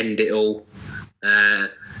and end it all.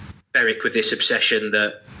 Beric with this obsession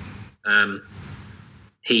that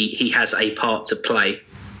he has a part to play,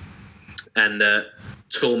 and that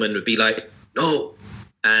Tormund would be like, no,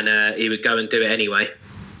 and he would go and do it anyway.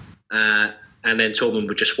 And then Tormund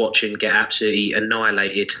would just watch him get absolutely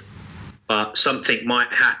annihilated. But something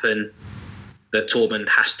might happen that Tormund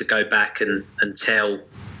has to go back and tell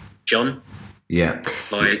Jon. Yeah.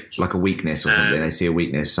 Like a weakness or something. They see a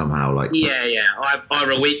weakness somehow. Like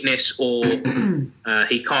either a weakness, or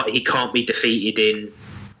he can't be defeated in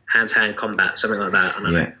hand-to-hand combat, something like that. I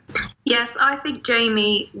don't know. Yes, I think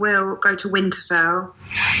Jaime will go to Winterfell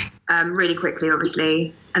really quickly,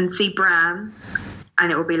 obviously, and see Bran,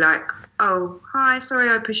 and it will be like, oh, hi, sorry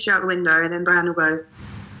I pushed you out the window, and then Bran will go,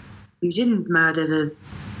 you didn't murder the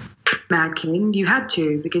Mad King, you had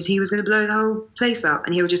to, because he was going to blow the whole place up,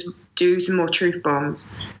 and he'll just do some more truth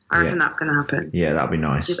bombs. I reckon that's going to happen. Yeah, that'd be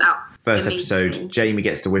nice. Just out. First episode, Jaime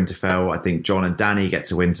gets to Winterfell. I think Jon and Dany get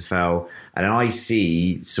to Winterfell. And I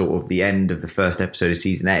see sort of the end of the first episode of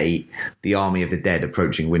season 8, the army of the dead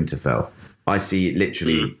approaching Winterfell. I see it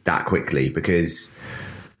literally that quickly, because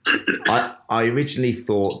I originally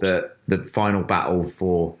thought that the final battle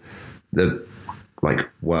for the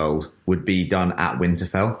world would be done at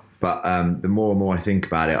Winterfell. But the more and more I think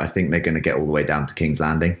about it, I think they're going to get all the way down to King's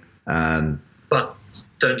Landing. But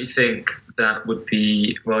don't you think that would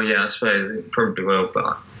be... Well, yeah, I suppose it probably will,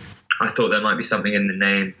 but I thought there might be something in the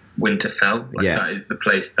name Winterfell. That is the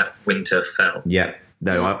place that winter fell. Yeah.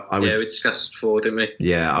 No, I was... Yeah, we discussed before, didn't we?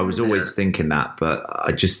 Yeah, I was always thinking that, but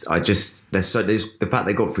there's the fact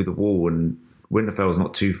they got through the wall, and Winterfell's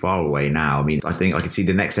not too far away now. I mean, I think I could see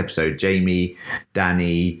the next episode, Jaime,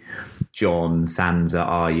 Dany, Jon, Sansa,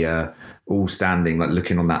 Arya, all standing, like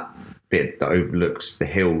looking on that bit that overlooks the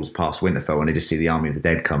hills past Winterfell, and they just see the army of the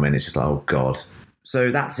dead come in. It's just like, oh God.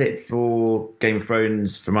 So that's it for Game of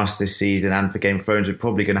Thrones from us this season, and for Game of Thrones, we're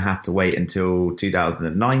probably going to have to wait until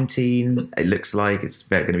 2019. It looks like it's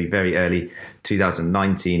going to be very early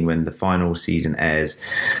 2019 when the final season airs.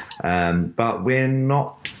 But we're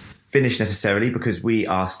not finished necessarily, because we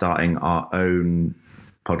are starting our own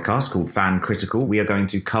podcast called Fan Critical. We are going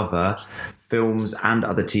to cover films and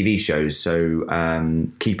other TV shows, so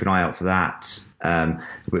keep an eye out for that.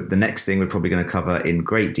 The next thing we're probably going to cover in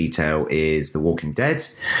great detail is The Walking Dead,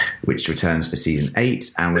 which returns for season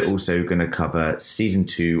 8, and we're also going to cover season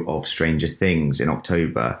 2 of Stranger Things in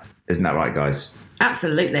October. Isn't that right, guys?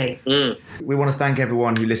 Absolutely. We want to thank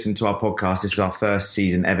everyone who listened to our podcast. This is our first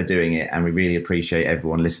season ever doing it, and we really appreciate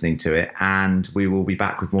everyone listening to it. And we will be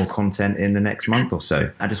back with more content in the next month or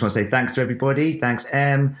so. I just want to say thanks to everybody. Thanks,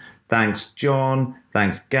 Em. Thanks, John.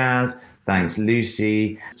 Thanks, Gaz. Thanks,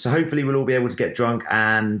 Lucy. So hopefully we'll all be able to get drunk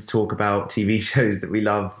and talk about TV shows that we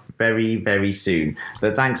love very, very soon.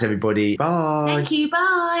 But thanks, everybody. Bye. Thank you.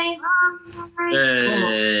 Bye.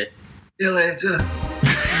 See you later.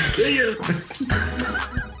 See you.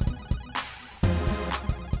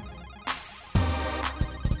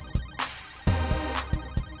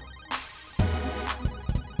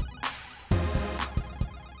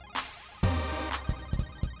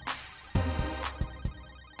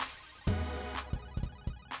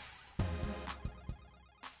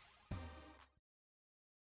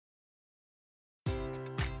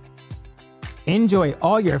 Enjoy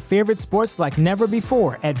all your favorite sports like never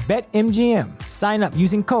before at BetMGM. Sign up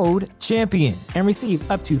using code CHAMPION and receive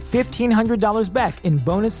up to $1,500 back in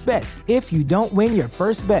bonus bets if you don't win your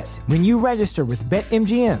first bet. When you register with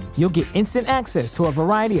BetMGM, you'll get instant access to a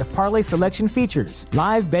variety of parlay selection features,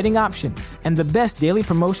 live betting options, and the best daily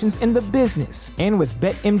promotions in the business. And with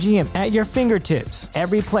BetMGM at your fingertips,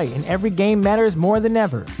 every play and every game matters more than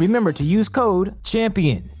ever. Remember to use code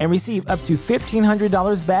CHAMPION and receive up to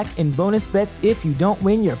 $1,500 back in bonus bets if you don't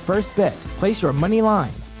win your first bet. Place your money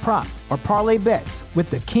line, prop, or parlay bets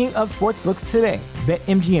with the king of sportsbooks today.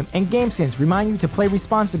 BetMGM and GameSense remind you to play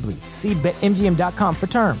responsibly. See BetMGM.com for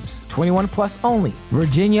terms. 21 plus only.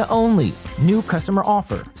 Virginia only. New customer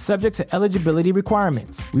offer. Subject to eligibility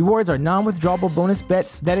requirements. Rewards are non-withdrawable bonus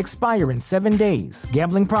bets that expire in 7 days.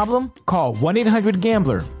 Gambling problem? Call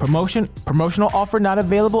 1-800-GAMBLER. Promotional offer not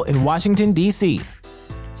available in Washington, D.C.